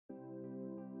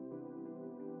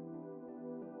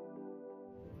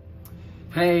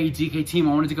Hey DK team,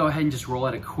 I wanted to go ahead and just roll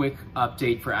out a quick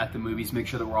update for At the Movies, make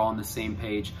sure that we're all on the same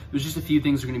page. There's just a few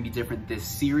things that are going to be different this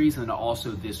series and then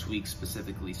also this week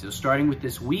specifically. So starting with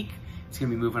this week, it's going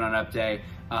to be moving on up day.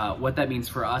 What that means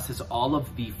for us is all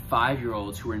of the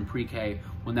 5-year-olds who are in pre-K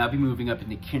will now be moving up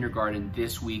into kindergarten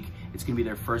this week. It's going to be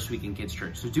their first week in Kids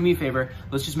Church. So do me a favor,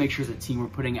 let's just make sure as a team we're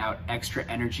putting out extra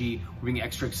energy, we're being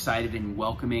extra excited and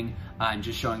welcoming and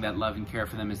just showing that love and care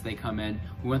for them as they come in.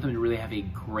 We want them to really have a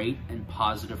great and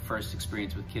positive first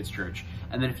experience with Kids Church.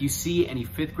 And then if you see any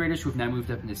 5th graders who have now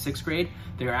moved up into 6th grade,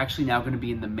 they're actually now going to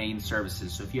be in the main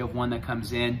services. So if you have one that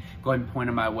comes in, go ahead and point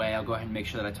them my way. I'll go ahead and make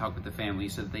sure that I talk with the family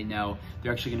so that they know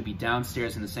they're actually going to be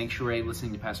downstairs in the sanctuary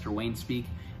listening to Pastor Wayne speak,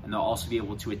 and they'll also be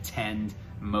able to attend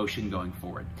motion going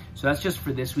forward. So that's just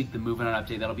for this week, the moving on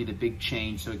update. That'll be the big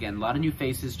change. So again, a lot of new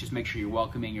faces. Just make sure you're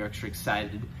welcoming, you're extra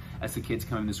excited as the kids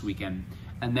come in this weekend.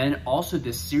 And then also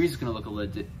this series is going to look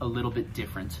a little bit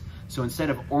different. So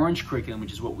instead of orange curriculum,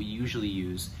 which is what we usually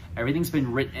use, everything's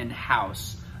been written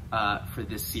in-house for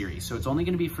this series. So it's only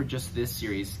going to be for just this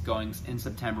series. Going in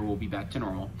September, we'll be back to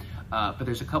normal. But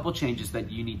there's a couple changes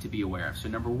that you need to be aware of. So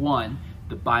number one,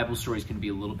 the Bible story is going to be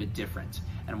a little bit different.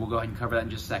 And we'll go ahead and cover that in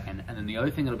just a second. And then the other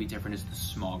thing that'll be different is the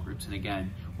small groups. And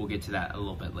again, we'll get to that a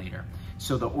little bit later.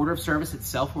 So the order of service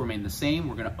itself will remain the same.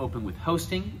 We're going to open with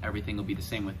hosting. Everything will be the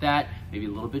same with that. Maybe a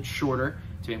little bit shorter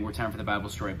to make more time for the Bible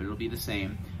story, but it'll be the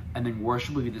same. And then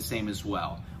worship will be the same as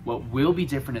well. What will be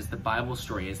different is the Bible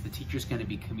story, as the teacher's going to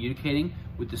be communicating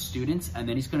with the students, and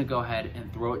then he's going to go ahead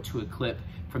and throw it to a clip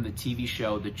from the TV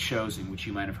show The Chosen, which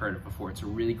you might have heard of before. It's a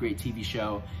really great TV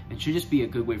show and should just be a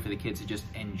good way for the kids to just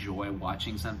enjoy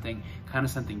watching something, kind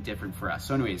of something different for us.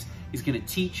 So anyways, he's going to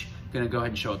teach, going to go ahead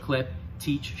and show a clip,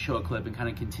 teach, show a clip, and kind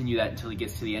of continue that until he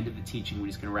gets to the end of the teaching when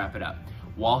he's going to wrap it up.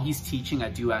 While he's teaching, I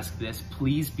do ask this,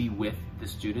 please be with the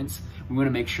students. We want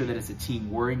to make sure that as a team,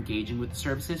 we're engaging with the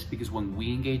services, because when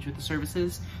we engage with the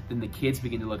services, then the kids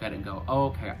begin to look at it and go, oh,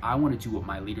 okay, I want to do what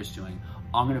my leader's doing.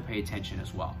 I'm going to pay attention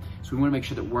as well. So we want to make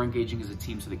sure that we're engaging as a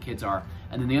team so the kids are.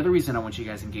 And then the other reason I want you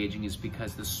guys engaging is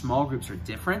because the small groups are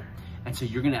different. And so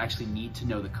you're going to actually need to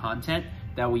know the content.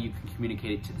 That way you can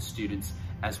communicate it to the students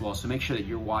as well. So make sure that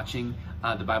you're watching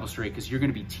the Bible story, because you're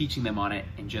going to be teaching them on it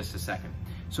in just a second.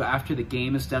 So after the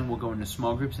game is done, we'll go into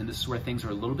small groups, and this is where things are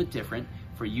a little bit different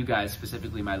for you guys,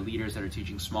 specifically my leaders that are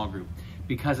teaching small group,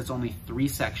 because it's only 3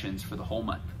 sections for the whole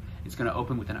month. It's going to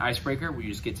open with an icebreaker where you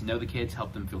just get to know the kids,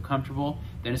 help them feel comfortable.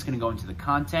 Then it's going to go into the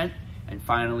content, and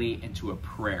finally into a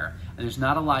prayer. And there's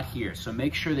not a lot here, so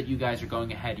make sure that you guys are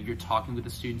going ahead, you're talking with the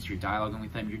students, you're dialoguing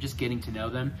with them, you're just getting to know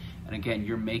them, and again,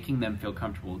 you're making them feel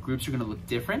comfortable. Groups are going to look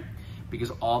different because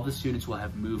all the students will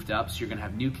have moved up, so you're going to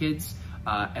have new kids,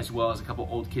 as well as a couple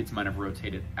old kids might have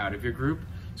rotated out of your group.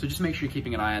 So just make sure you're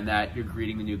keeping an eye on that. You're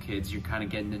greeting the new kids, you're kind of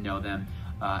getting to know them,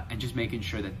 and just making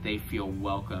sure that they feel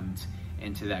welcomed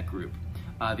into that group.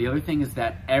 The other thing is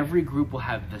that every group will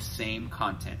have the same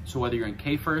content. So whether you're in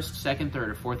K first, 2nd, 3rd,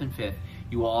 or 4th and 5th,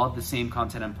 you will all have the same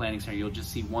content on Planning Center. You'll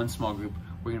just see one small group.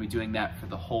 We're going to be doing that for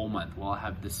the whole month. We'll all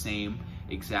have the same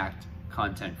exact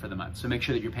content for the month. So make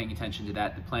sure that you're paying attention to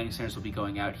that. The Planning Centers will be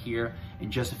going out here in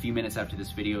just a few minutes after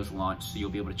this video is launched, so you'll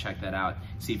be able to check that out,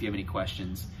 see if you have any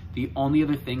questions. The only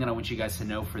other thing that I want you guys to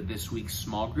know for this week's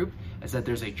small group is that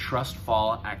there's a trust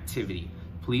fall activity.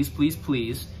 Please, please,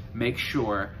 please make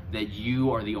sure that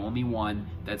you are the only one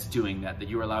that's doing that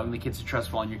you're allowing the kids to trust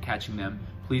fall and you're catching them.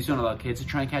 Please don't allow kids to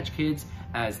try and catch kids,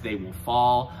 as they will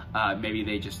fall. Maybe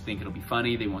they just think it'll be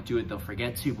funny, they won't do it, they'll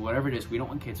forget to, but whatever it is, we don't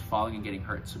want kids falling and getting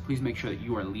hurt. So please make sure that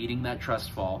you are leading that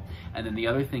trust fall. And then the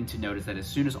other thing to note is that as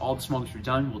soon as all the small groups are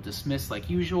done, we'll dismiss like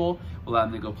usual, we'll allow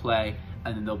them to go play,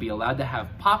 and then they'll be allowed to have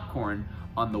popcorn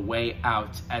on the way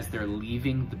out as they're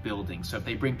leaving the building. So if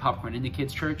they bring popcorn into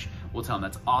Kids Church, we'll tell them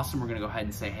that's awesome. We're gonna go ahead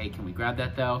and say, hey, can we grab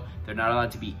that though? They're not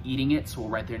allowed to be eating it, so we'll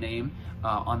write their name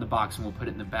on the box and we'll put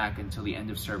it in the back until the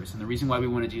end of service. And the reason why we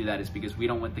wanna do that is because we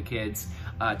don't want the kids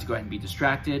to go ahead and be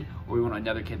distracted, or we want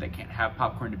another kid that can't have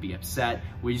popcorn to be upset.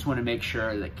 We just wanna make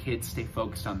sure that kids stay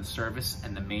focused on the service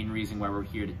and the main reason why we're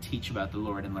here to teach about the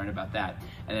Lord and learn about that.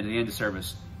 And then at the end of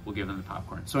service, we'll give them the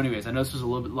popcorn. So anyways, I know this was a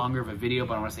little bit longer of a video,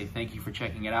 but I want to say thank you for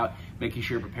checking it out, making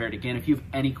sure you're prepared. Again, if you have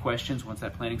any questions once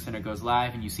that Planning Center goes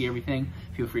live and you see everything,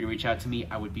 feel free to reach out to me.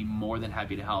 I would be more than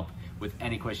happy to help with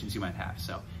any questions you might have.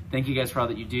 So thank you guys for all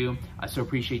that you do. I so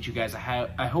appreciate you guys.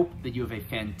 I hope that you have a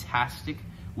fantastic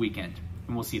weekend,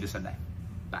 and we'll see you this Sunday.